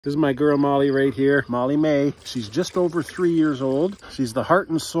This is my girl Molly right here, Molly May. She's just over 3 years old. She's the heart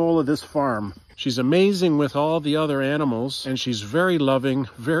and soul of this farm. She's amazing with all the other animals, and she's very loving,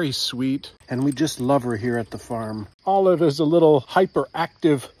 very sweet, and we just love her here at the farm. Olive is a little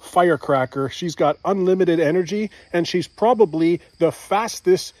hyperactive firecracker. She's got unlimited energy, and she's probably the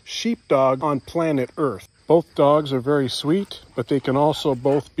fastest sheepdog on planet Earth. Both dogs are very sweet, but they can also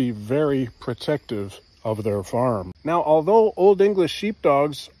both be very protective of their farm. Now, although Old English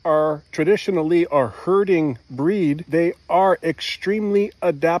sheepdogs are traditionally a herding breed, they are extremely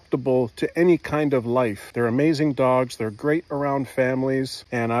adaptable to any kind of life. They're amazing dogs. They're great around families,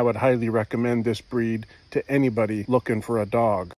 and I would highly recommend this breed to anybody looking for a dog.